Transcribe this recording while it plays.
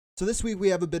So this week we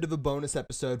have a bit of a bonus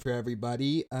episode for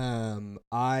everybody.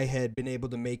 I had been able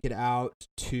to make it out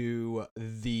to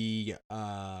the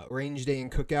Range Day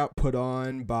and Cookout put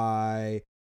on by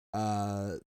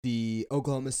the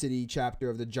Oklahoma City chapter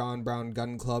of the John Brown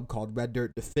Gun Club called Red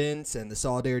Dirt Defense, and the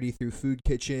Solidarity Through Food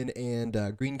Kitchen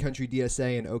and Green Country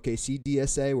DSA and OKC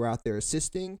DSA were out there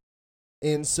assisting.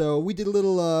 And so we did a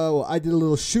little, I did a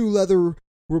little shoe leather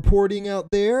reporting out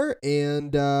there,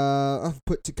 and I've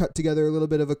cut together a little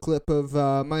bit of a clip of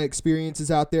my experiences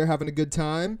out there having a good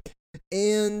time.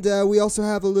 And we also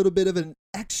have a little bit of an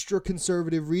extra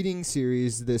conservative reading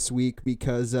series this week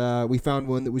because we found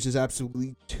one that was just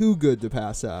absolutely too good to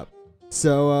pass up.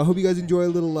 So I hope you guys enjoy a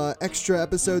little extra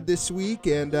episode this week,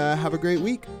 and have a great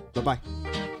week. Bye-bye.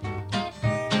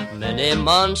 Many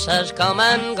months has come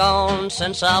and gone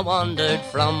since I wandered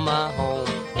from my home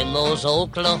in those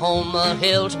Oklahoma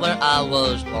hills where I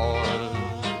was born.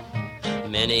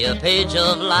 Many a page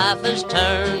of life has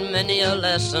turned, many a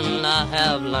lesson I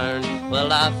have learned.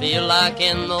 Well, I feel like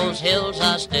in those hills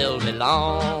I still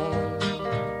belong.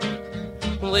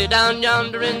 Way down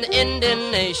yonder in the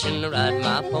Indian Nation, I ride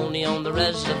my pony on the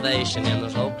reservation in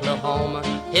those Oklahoma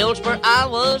hills where I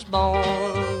was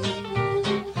born.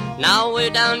 Now way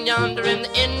down yonder in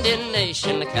the Indian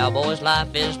Nation, the cowboy's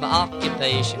life is my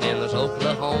occupation in those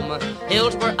Oklahoma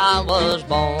hills where I was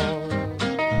born.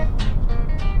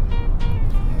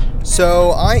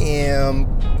 So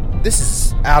this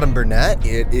is Adam Burnett.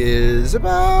 It is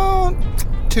about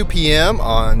 2 p.m.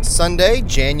 on Sunday,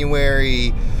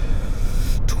 January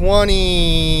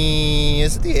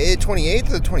 28th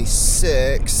or the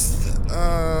 26th.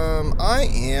 I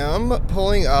am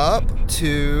pulling up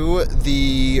to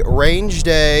the Range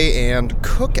Day and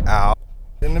Cookout,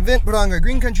 an event put on by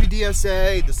Green Country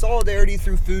DSA, the Solidarity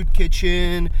Through Food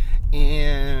Kitchen,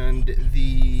 and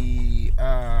the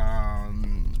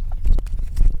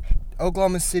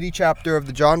Oklahoma City chapter of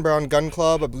the John Brown Gun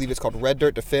Club. I believe it's called Red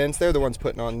Dirt Defense. They're the ones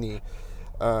putting on the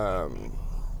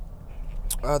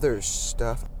other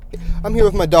stuff. I'm here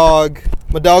with my dog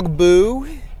Boo.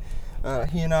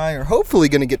 He and I are hopefully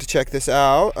going to get to check this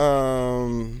out.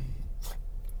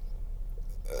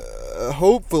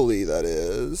 Hopefully, that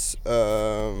is.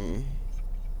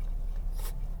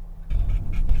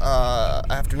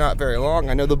 After not very long.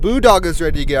 I know the Boo dog is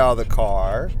ready to get out of the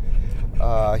car.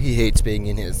 He hates being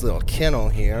in his little kennel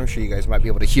here. I'm sure you guys might be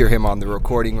able to hear him on the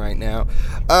recording right now.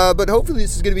 But hopefully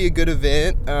this is going to be a good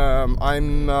event.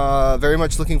 I'm very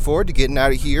much looking forward to getting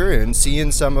out of here and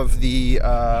seeing some of the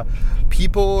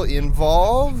people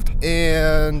involved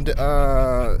and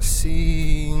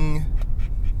seeing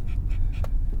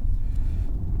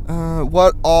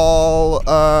what all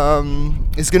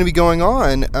is going to be going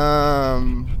on.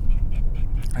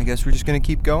 I guess we're just going to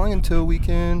keep going until we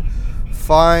can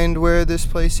find where this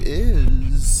place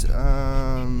is.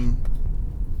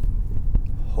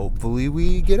 Hopefully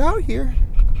we get out here.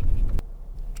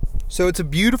 So it's a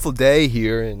beautiful day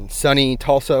here in sunny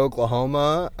Tulsa,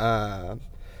 Oklahoma.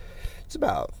 It's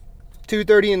about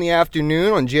 2:30 in the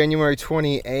afternoon on January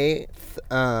 28th.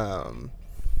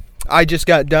 I just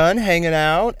got done hanging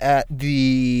out at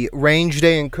the Range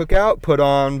Day and Cookout put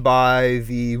on by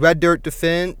the Red Dirt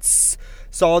Defense,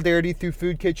 Solidarity Through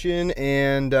Food Kitchen,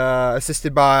 and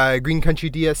assisted by Green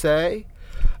Country DSA.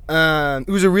 It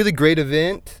was a really great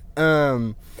event.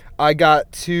 I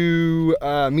got to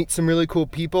meet some really cool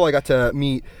people. I got to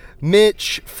meet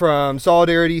Mitch from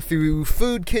Solidarity Through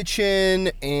Food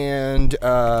Kitchen and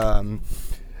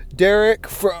Derek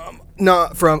from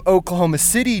Oklahoma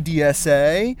City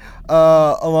DSA,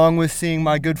 along with seeing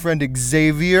my good friend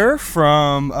Xavier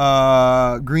from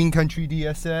Green Country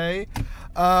DSA.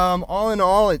 All in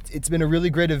all, it's been a really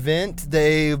great event.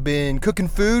 They've been cooking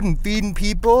food and feeding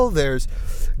people. There's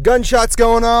gunshots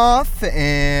going off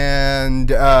and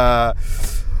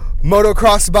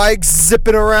motocross bikes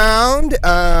zipping around.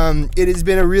 It has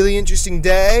been a really interesting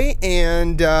day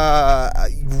and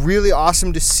really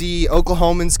awesome to see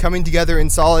Oklahomans coming together in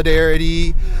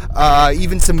solidarity.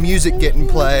 Even some music getting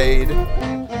played.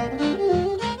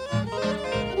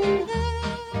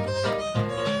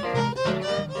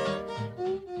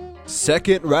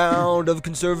 Second round of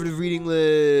conservative reading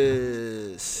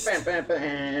list.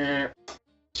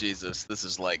 Jesus, this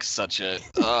is like such a...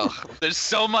 there's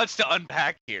so much to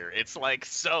unpack here. It's like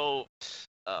so...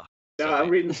 No, I'm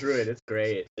reading through it. It's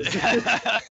great.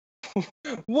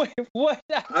 Wait, what?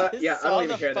 I don't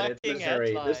even care that it's Missouri.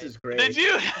 Headline. This is great. Did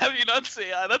you? Have you not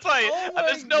seen? That's why.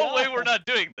 There's no way we're not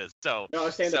doing this. So. No, I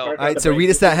was saying all right, so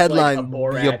read us that headline,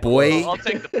 your boy. I'll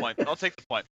take the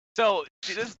point. So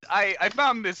I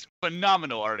found this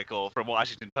phenomenal article from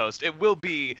Washington Post. It will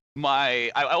be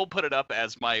I will put it up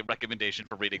as my recommendation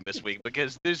for reading this week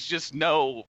because there's just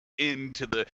no end to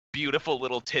the beautiful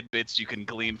little tidbits you can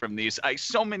glean from these.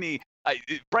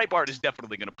 Breitbart is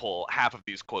definitely going to pull half of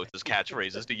these quotes as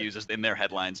catchphrases to use in their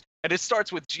headlines. And it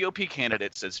starts with GOP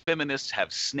candidate says feminists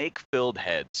have snake-filled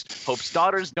heads. Hopes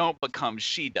daughters don't become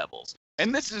she-devils.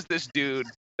 And this is this dude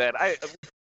that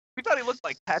we thought he looked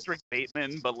like Patrick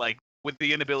Bateman, but like with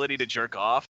the inability to jerk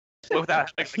off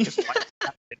without like his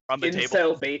from the table.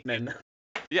 Incel Bateman.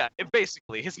 Yeah,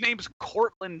 basically, his name's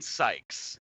Cortland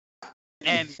Sykes,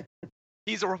 and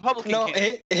he's a Republican. No,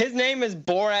 his name is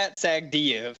Borat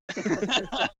Sagdiyev.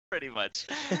 Pretty much.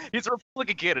 He's a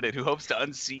Republican candidate who hopes to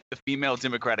unseat the female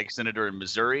Democratic senator in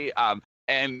Missouri.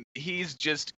 And he's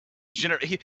just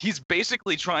he's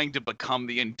basically trying to become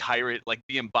the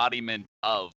embodiment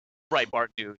of Breitbart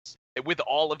News with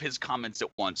all of his comments at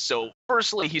once. So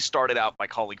firstly, he started out by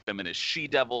calling feminists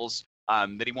she-devils,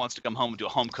 that he wants to come home and do a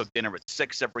home-cooked dinner at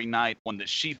 6 every night, one that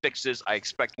she fixes. I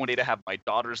expect one day to have my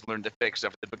daughters learn to fix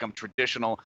after they become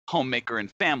traditional homemaker and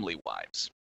family wives,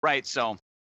 right? So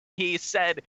he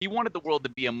said he wanted the world to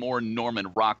be a more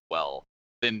Norman Rockwell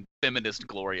than feminist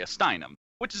Gloria Steinem,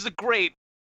 which is a great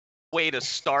way to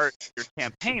start your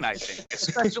campaign, I think,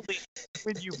 especially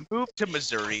when you move to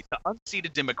Missouri to unseat a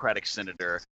Democratic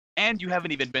senator and you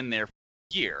haven't even been there for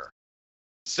a year.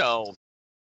 So,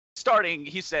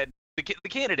 he said, the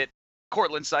candidate,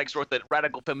 Cortland Sykes, wrote that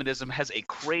radical feminism has a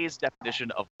crazed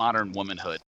definition of modern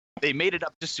womanhood. They made it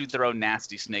up to suit their own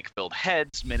nasty snake-filled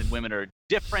heads. Men and women are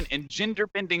different in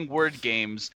gender-bending word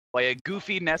games by a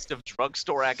goofy nest of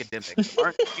drugstore academics.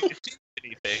 Aren't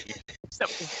anything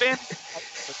except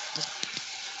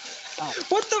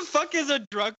What the fuck is a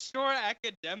drugstore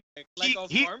academic? Like a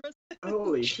pharmacist?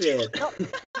 Holy shit.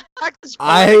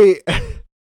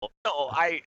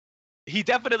 He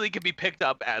definitely could be picked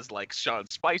up as like Sean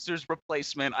Spicer's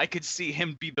replacement. I could see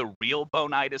him be the real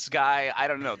Bonitis guy. I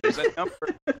don't know. There's a number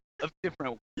of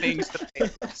different things that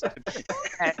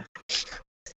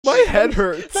my head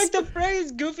hurts. Like the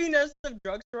phrase goofiness of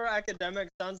drugstore academic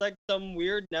sounds like some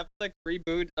weird Netflix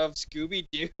reboot of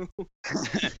Scooby-Doo.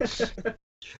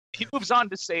 He moves on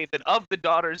to say that of the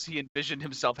daughters he envisioned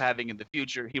himself having in the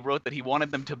future, he wrote that he wanted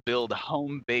them to build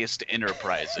home-based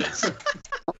enterprises.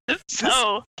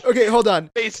 So okay, hold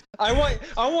on. I want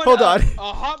hold on.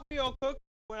 A hot meal cooked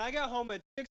when I get home at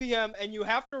 6 p.m. and you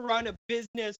have to run a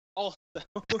business also.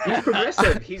 He's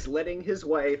progressive. He's letting his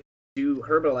wife do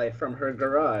Herbalife from her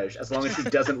garage as long as she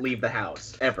doesn't leave the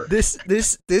house ever. This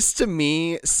to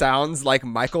me sounds like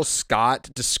Michael Scott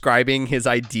describing his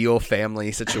ideal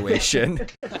family situation.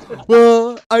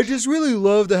 Well, I just really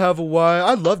love to have a wife.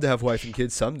 I'd love to have a wife and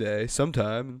kids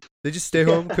sometime. They just stay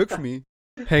home, cook for me,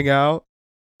 hang out,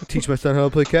 teach my son how to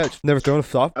play catch. Never thrown a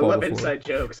softball I love before. inside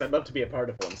jokes. I'd love to be a part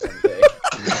of one someday.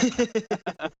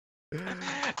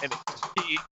 And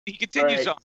he continues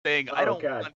on saying, I don't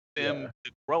want them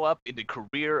to grow up into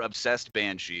career-obsessed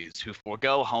banshees who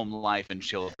forego home life and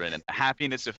children and the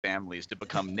happiness of families to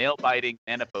become nail-biting,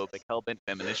 anaphobic, hell-bent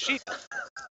feminist sheep.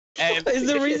 And is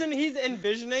the reason he's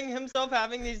envisioning himself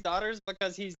having these daughters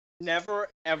because he's never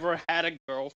ever had a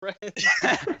girlfriend?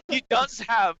 He does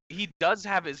have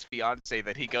his fiance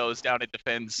that he goes down and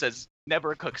defends, says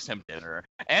never cooks him dinner,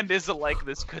 and is like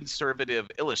this conservative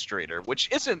illustrator,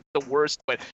 which isn't the worst,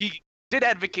 but he did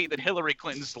advocate that Hillary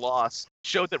Clinton's loss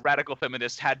showed that radical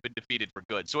feminists had been defeated for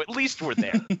good. So at least we're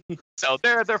there. So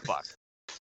they're fucked.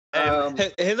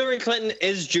 Hillary Clinton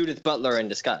is Judith Butler in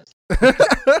disguise.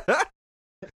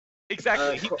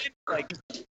 Exactly. He did like.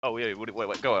 Oh wait,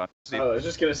 go on. I was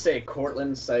just gonna say,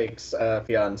 Cortland Sykes'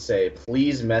 fiance,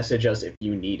 please message us if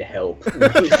you need help.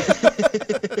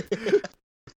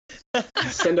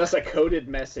 Send us a coded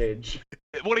message.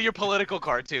 One of your political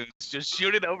cartoons. Just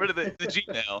shoot it over to the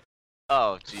Gmail.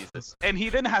 Oh, Jesus. And he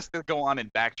then has to go on and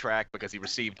backtrack because he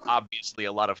received, obviously,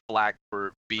 a lot of flack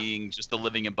for being just the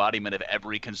living embodiment of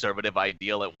every conservative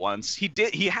ideal at once. He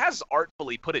has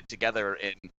artfully put it together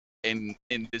in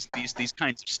these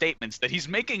kinds of statements that he's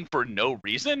making for no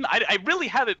reason. I really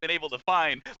haven't been able to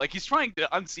find, like, he's trying to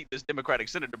unseat this Democratic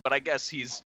senator, but I guess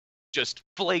he's just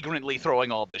flagrantly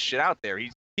throwing all this shit out there.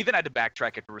 He then had to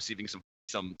backtrack after receiving some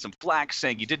flack,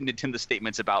 saying he didn't intend the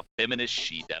statements about feminist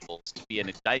she-devils to be an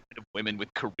indictment of women with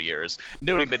careers,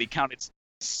 noting that he counted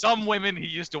some women he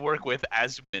used to work with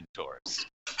as mentors.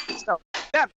 So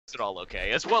that makes it all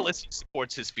okay, as well as he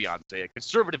supports his fiancée, a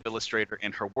conservative illustrator,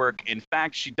 in her work. In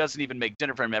fact, she doesn't even make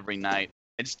dinner for him every night.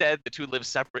 Instead, the two live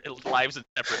separate lives in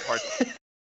separate parts.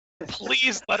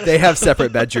 Please let us. They have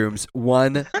separate bedrooms.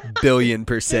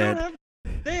 1,000,000,000%.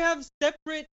 They have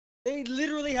separate They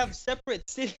literally have separate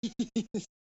cities.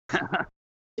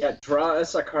 Yeah, draw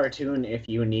us a cartoon if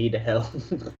you need help.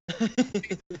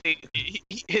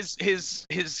 His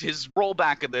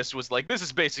rollback of this was like, this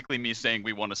is basically me saying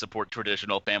we want to support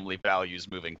traditional family values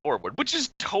moving forward, which is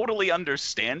totally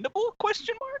understandable?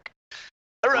 Question mark.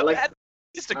 Or I like- at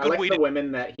least a I good like way the to.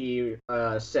 women that he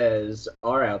says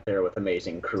are out there with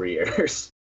amazing careers,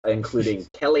 including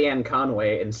Kellyanne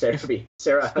Conway and Sarah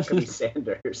Huckabee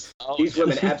Sanders. Oh, These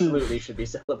women absolutely should be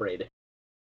celebrated.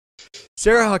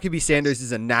 Sarah Huckabee Sanders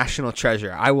is a national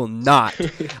treasure. I will not,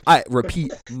 I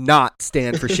repeat, not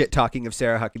stand for shit talking of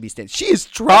Sarah Huckabee Sanders. She is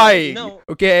trying, No.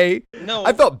 okay? No,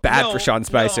 I felt bad no, for Sean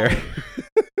Spicer.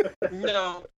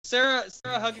 No, Sarah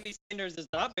Huckabee Sanders is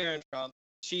not Barron Trump.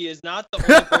 She is not the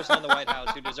only person in the White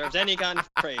House who deserves any kind of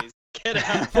praise. Get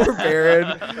out. Poor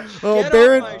Barron. Oh, Get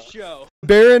Barron, off my show.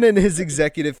 Barron and his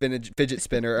executive fidget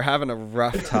spinner are having a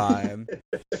rough time.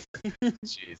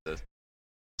 Jesus.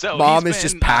 So Mom he's is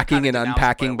just been, packing kind and of denounced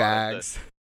unpacking by a lot of bags.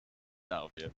 Oh,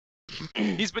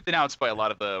 yeah. He's been denounced by a lot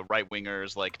of the right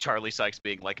wingers, like Charlie Sykes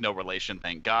being like no relation,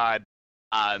 thank God.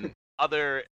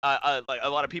 Other like a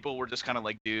lot of people were just kind of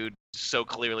like, dude, so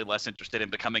clearly less interested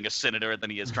in becoming a senator than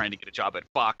he is trying to get a job at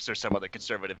Fox or some other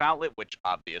conservative outlet, which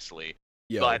obviously.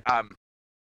 Yo. But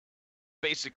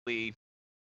basically,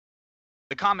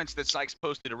 the comments that Sykes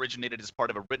posted originated as part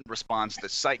of a written response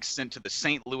that Sykes sent to the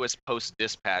St. Louis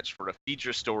Post-Dispatch for a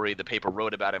feature story the paper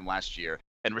wrote about him last year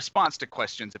in response to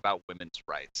questions about women's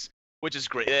rights, which is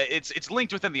great. It's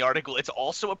linked within the article. It's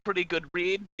also a pretty good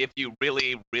read if you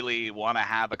really, really want to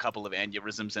have a couple of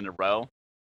aneurysms in a row.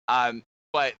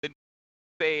 But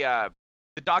the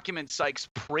document Sykes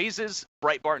praises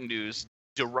Breitbart News,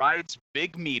 derides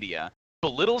big media,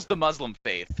 belittles the Muslim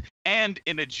faith, and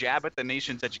in a jab at the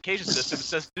nation's education system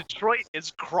says Detroit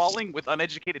is crawling with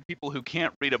uneducated people who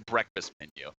can't read a breakfast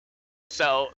menu.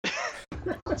 So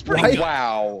it's pretty Why-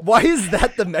 Wow. Why is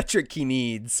that the metric he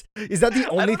needs? Is that the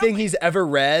only thing he's ever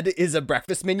read is a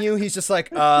breakfast menu? He's just like,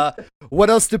 what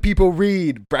else do people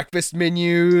read? Breakfast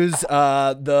menus,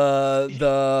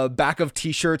 the back of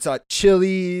t-shirts at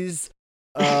Chili's.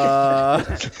 He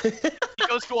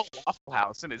goes to a Waffle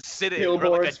House and is sitting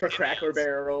Billboards for like Cracker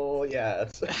Barrel, yeah.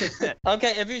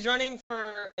 Okay, if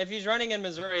he's running in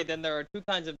Missouri, then there are two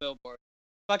kinds of billboards.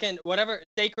 Fucking whatever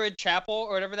Sacred Chapel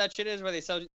or whatever that shit is, where they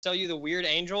sell you the weird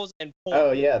angels and porn.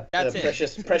 Oh yeah, That's the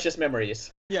it. precious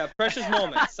memories. Yeah, precious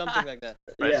moments, something like that.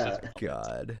 Yeah.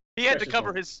 God. He had to Precious cover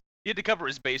moments.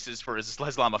 his bases for his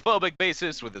Islamophobic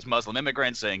basis with his Muslim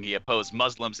immigrants, saying he opposed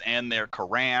Muslims and their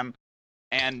Quran.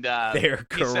 And Their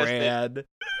he says that- Quran.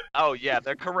 oh yeah,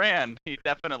 their Quran. He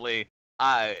definitely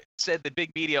said that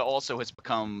big media also has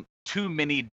become too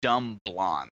many dumb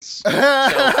blondes.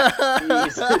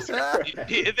 Jesus Christ.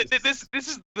 This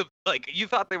is the like you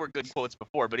thought they were good quotes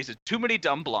before, but he said too many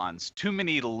dumb blondes, too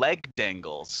many leg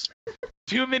dangles,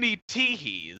 too many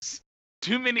teehees,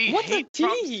 too many What's a hate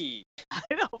Trump- tee? I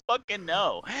don't fucking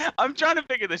know. I'm trying to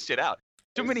figure this shit out.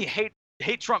 Too many hate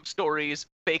Trump stories,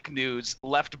 fake news,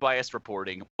 left bias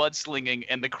reporting, mudslinging,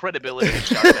 and the credibility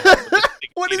of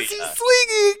What is he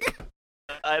slinging?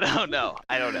 I don't know.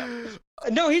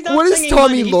 No, he's not. What does slinging Tommy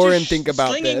money, he's Lauren just think about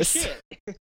slinging this? shit.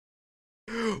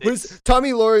 What is,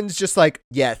 Tommy Lauren's just like,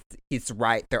 yes, he's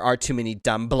right. There are too many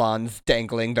dumb blondes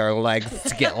dangling their legs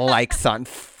to get likes on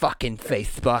fucking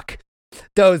Facebook.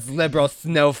 Those liberal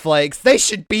snowflakes, they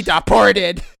should be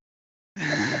deported.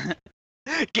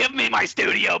 Give me my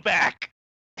studio back.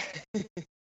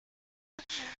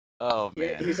 Oh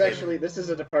Yeah, man. he's actually. This is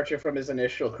a departure from his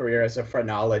initial career as a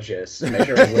phrenologist,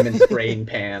 measuring women's brain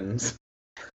pans.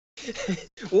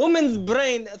 Woman's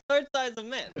brain, a third size of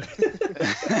man.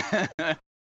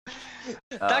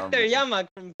 Dr. Yamak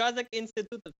from Kazakh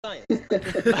Institute of Science.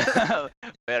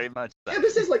 Very much so. Yeah,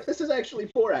 this is actually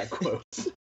Borat quotes.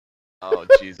 Oh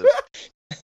Jesus.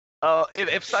 Oh,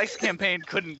 if Sykes' campaign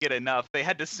couldn't get enough, they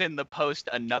had to send the Post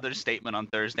another statement on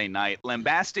Thursday night,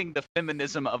 lambasting the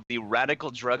feminism of the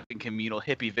radical drug and communal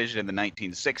hippie vision in the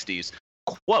 1960s.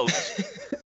 Quote,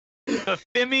 the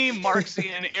Femi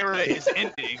Marxian era is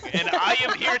ending, and I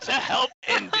am here to help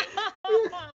end it.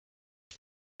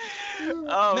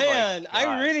 Oh, Man, my I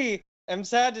God. really am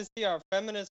sad to see our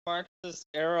feminist Marxist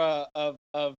era of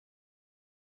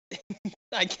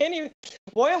I can't even.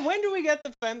 When do we get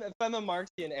the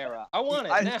Marxian era? I want it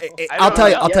now. I'll don't tell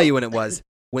you. know. I'll tell you when it was.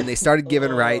 When they started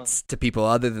giving Oh. rights to people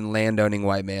other than landowning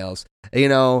white males.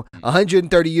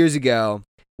 130 years ago,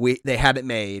 they had it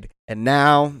made, and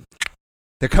now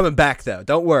they're coming back. Though,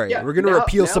 don't worry. Yeah, We're gonna now-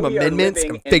 repeal now some we are amendments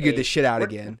living and in figure a- this shit out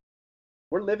we're- again.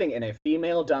 we're living in a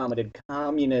female-dominated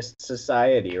communist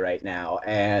society right now,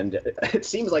 and it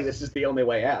seems like this is the only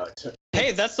way out.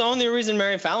 Hey, that's the only reason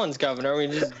Mary Fallon's governor. We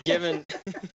just given.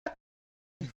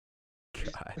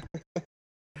 God.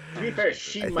 To be fair,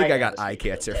 she I might think I have got a eye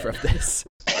speaking cancer impediment. from this.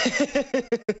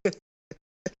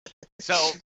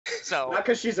 So Not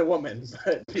because she's a woman,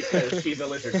 but because she's a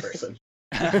lizard person.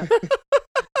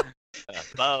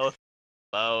 both.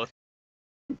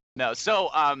 No, so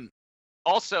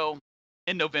also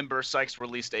in November, Sykes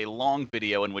released a long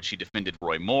video in which he defended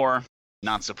Roy Moore,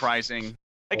 not surprising,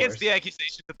 against the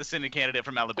accusation that the Senate candidate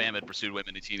from Alabama had pursued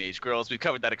women and teenage girls. We've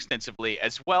covered that extensively,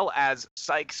 as well as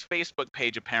Sykes' Facebook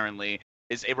page apparently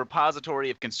is a repository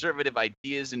of conservative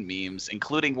ideas and memes,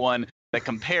 including one that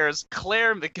compares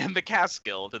Claire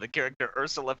McCaskill to the character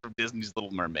Ursula from Disney's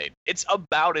Little Mermaid. It's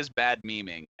about as bad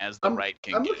memeing as the right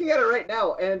can I'm get. looking at it right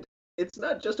now, and it's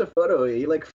not just a photo. He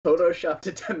like photoshopped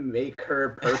it to make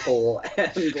her purple,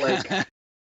 and like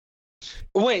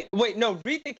Wait, no,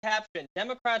 read the caption.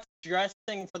 Democrats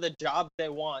dressing for the job they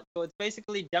want. So it's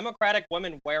basically Democratic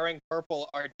women wearing purple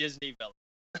are Disney villains.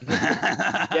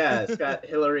 yeah, it's got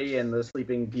Hillary and the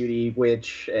Sleeping Beauty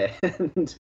witch,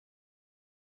 and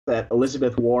that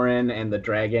Elizabeth Warren and the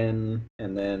dragon,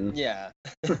 and then Yeah.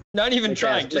 Not even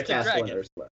trying, just a McCaskill and dragon.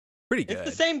 Ursula. Pretty It's good.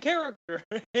 the same character.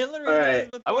 Hillary All right. and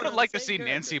Elizabeth I would Warren have are liked the to same see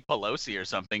character. Nancy Pelosi or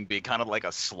something be kind of like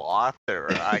a sloth,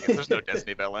 or I guess there's no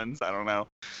Disney villains. I don't know.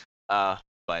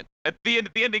 But at the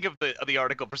ending of the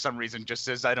article, for some reason, just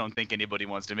says, "I don't think anybody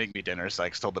wants to make me dinner."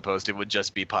 Sykes told the Post it would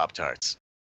just be Pop-Tarts.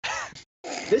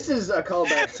 This is a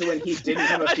callback to when he didn't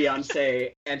have a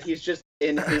fiance, and he's just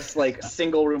in his like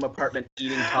single room apartment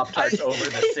eating Pop-Tarts over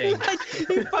the sink.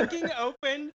 He fucking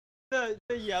opened the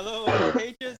yellow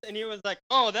pages and he was like,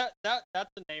 "Oh, that's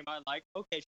the name I like.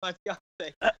 Okay, she's my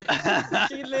fiance.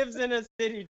 She lives in a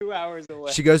city 2 hours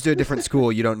away." She goes to a different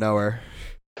school. You don't know her.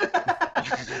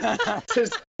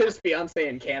 his fiance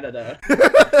in Canada.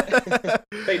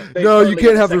 They No, you totally can't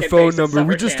get have her second phone base at number. We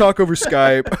summer just camp. talk over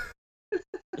Skype.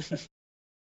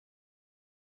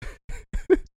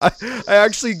 I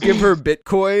actually give her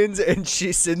bitcoins and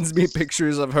she sends me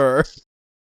pictures of her.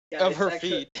 Yeah, Of it's her actually-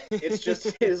 feet. It's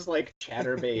just his like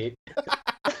chatterbait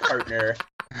partner.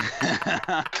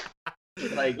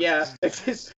 Like, yeah,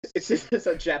 it's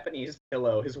a Japanese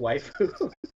pillow, his wife.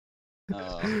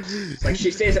 Like,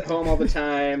 she stays at home all the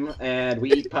time, and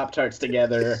we eat Pop-Tarts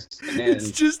together, It's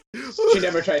and just she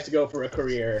never tries to go for a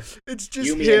career. it's just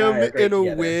You, me, and I him are great in a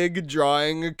together. wig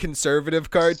drawing conservative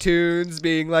cartoons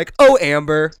being like, "Oh,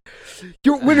 Amber,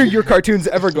 when are your cartoons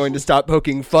ever going to stop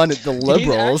poking fun at the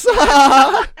liberals?"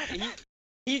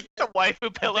 He, The wife who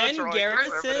pillow Ben drawing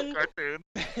Garrison? conservative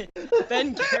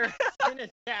Ben Garrison is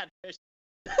catfish.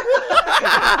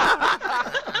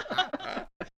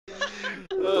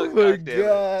 Oh my God damn it.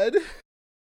 god.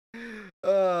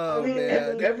 Oh I mean,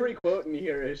 man. every quote in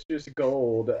here is just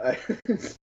gold.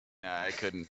 I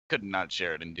could not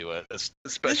share it and do a This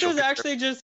special. is actually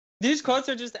just these quotes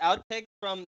are just outtakes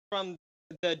from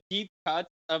the deep cuts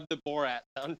of the Borat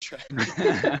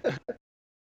soundtrack.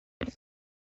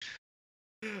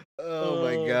 Oh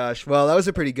my gosh. Well, that was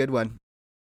a pretty good one.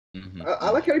 Mhm.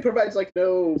 I like how he provides like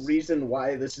no reason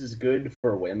why this is good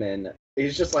for women.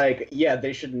 He's just like, yeah,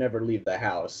 they should never leave the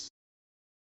house.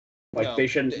 Like No, they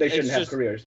shouldn't it's have just-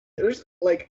 careers. There's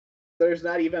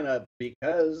not even a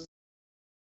because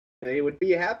they would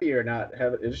be happy or not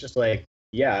have. It's just like,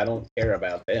 yeah, I don't care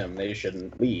about them. They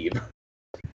shouldn't leave.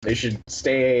 They should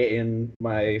stay in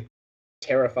my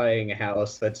terrifying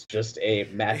house that's just a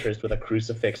mattress with a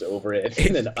crucifix over it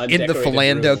in an In the undecorated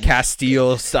Philando room.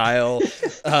 Castile style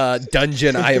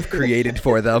dungeon I have created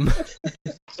for them.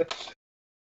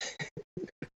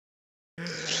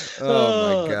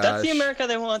 Oh my gosh. That's the America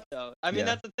they want, though. I mean, Yeah.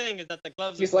 that's the thing is that the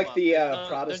gloves. He's will like come the off.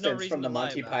 There's no Protestants reason from the to lie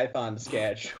Monty about it. Python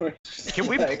sketch. where it's just Can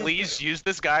we like- please use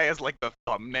this guy as like the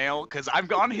thumbnail? Because I'm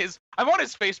on his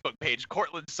Facebook page,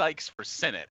 Cortland Sykes for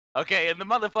Senate. Okay, and the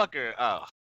motherfucker. Oh,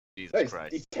 Jesus He's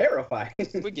Christ! terrifying.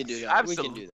 We can do that. We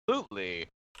can do that. Absolutely.